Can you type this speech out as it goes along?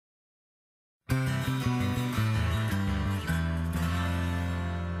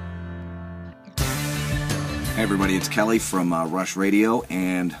Hey everybody, it's Kelly from Rush Radio,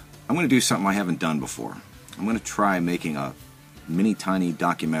 and I'm going to do something I haven't done before. I'm going to try making a mini tiny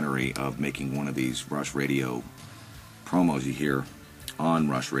documentary of making one of these Rush Radio promos you hear on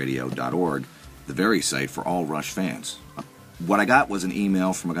rushradio.org, the very site for all Rush fans. What I got was an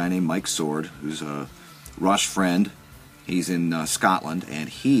email from a guy named Mike Sword, who's a Rush friend. He's in Scotland, and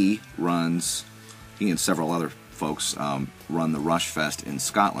he and several other folks run the RUSHfest in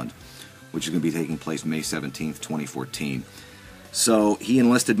Scotland, which is going to be taking place May 17th, 2014. So he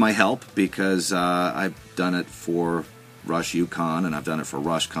enlisted my help because I've done it for Rush Yukon, and I've done it for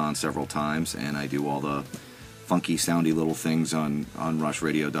RushCon several times, and I do all the funky, soundy little things on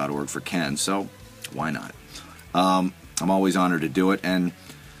rushradio.org for Ken, so why not? I'm always honored to do it, and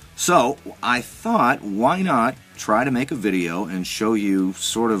so I thought, why not try to make a video and show you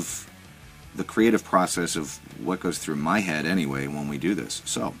sort of the creative process of what goes through my head anyway when we do this.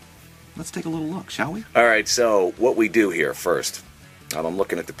 So let's take a little look, shall we? All right, so what we do here first, I'm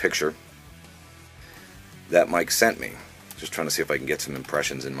looking at the picture that Mike sent me, just trying to see if I can get some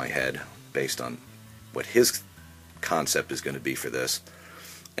impressions in my head based on what his concept is going to be for this.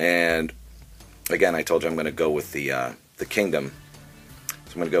 And again, I told you I'm going to go with the kingdom.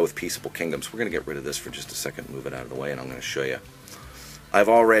 So I'm going to go with Peaceable Kingdoms. We're going to get rid of this for just a second, move it out of the way, and I'm going to show you. I've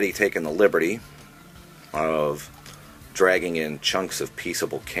already taken the liberty of dragging in chunks of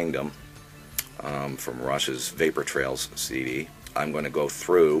Peaceable Kingdom from Rush's Vapor Trails CD. I'm going to go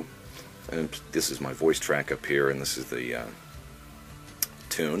through, and this is my voice track up here, and this is the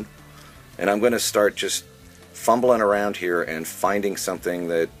tune. And I'm going to start just fumbling around here and finding something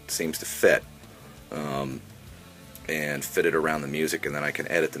that seems to fit. And fit it around the music, and then I can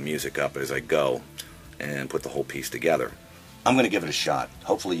edit the music up as I go and put the whole piece together. I'm going to give it a shot.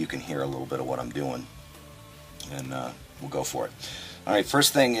 Hopefully you can hear a little bit of what I'm doing, and we'll go for it. Alright,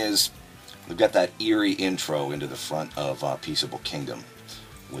 first thing is we've got that eerie intro into the front of Peaceable Kingdom,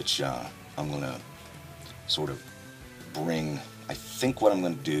 which I'm going to sort of bring. I think what I'm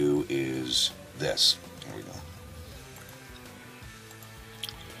going to do is this. Here we go.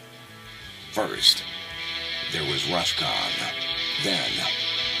 First, there was RushCon, then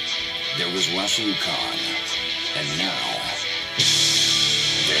there was Rush Yukon, and now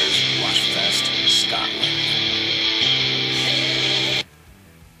there's RUSHfest Scotland.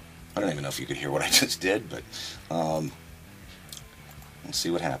 I don't even know if you could hear what I just did, but let's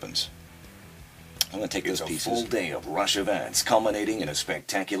see what happens. I'm going to take those pieces. It's a full day of Rush events, culminating in a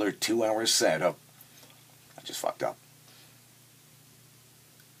spectacular 2-hour set of... I just fucked up.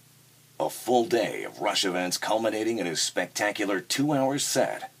 A full day of Rush events culminating in a spectacular 2-hour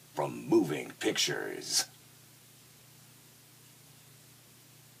set from Moving Pictures.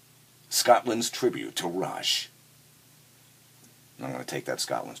 Scotland's tribute to Rush. I'm going to take that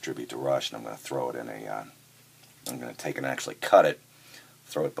Scotland's tribute to Rush and I'm going to throw it in a... I'm going to take and actually cut it,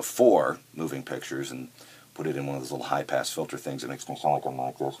 throw it before Moving Pictures, and put it in one of those little high-pass filter things that makes me sound like I'm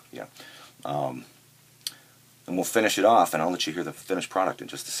like this. Yeah. And we'll finish it off, and I'll let you hear the finished product in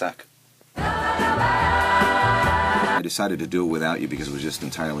just a sec. I decided to do it without you because it was just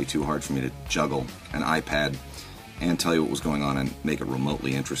entirely too hard for me to juggle an iPad and tell you what was going on and make it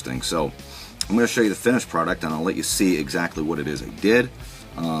remotely interesting. So I'm going to show you the finished product, and I'll let you see exactly what it is I did.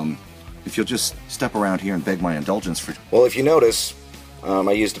 If you'll just step around here and beg my indulgence for... Well, if you notice,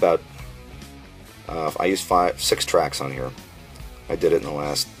 I used 6 tracks on here. I did it in the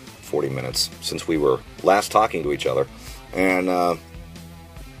last 40 minutes since we were last talking to each other, and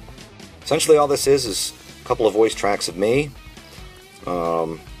essentially all this is a couple of voice tracks of me.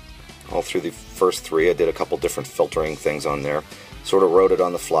 All through the first 3 I did a couple different filtering things on there, sort of wrote it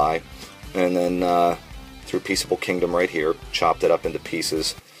on the fly, and then through Peaceable Kingdom right here, chopped it up into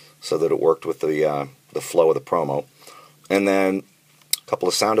pieces so that it worked with the flow of the promo, and then a couple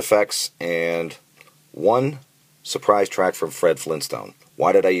of sound effects and one surprise track from Fred Flintstone.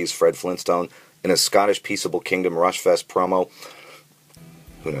 Why did I use Fred Flintstone in a Scottish Peaceable Kingdom RUSHfest promo?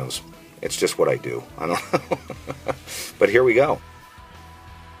 Who knows? It's just what I do. I don't know. But here we go.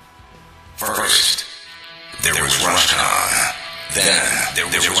 First, there was RushCon. Then there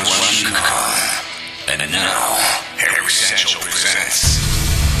was Rush Yukon. And now, Harry Essential presents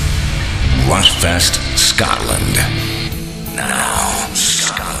RUSHfest Scotland. Now,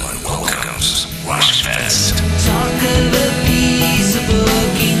 Scotland welcomes RUSHfest.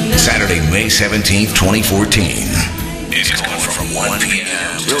 Saturday, May 17th, 2014. It's going from 1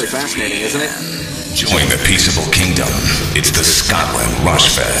 p.m. It's really fascinating, isn't it? Join the Peaceable Kingdom. It's the Scotland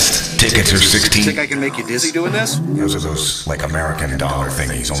RUSHfest. Tickets are $16. You think I can make you dizzy doing this? Those are those, like, American dollar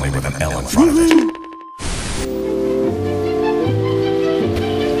thingies, only with an L in front of it.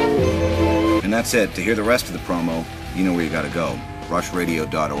 And that's it. To hear the rest of the promo, you know where you got to go.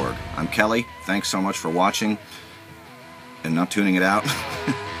 RUSHradio.org. I'm Kelly. Thanks so much for watching and not tuning it out.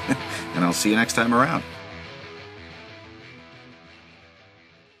 And I'll see you next time around.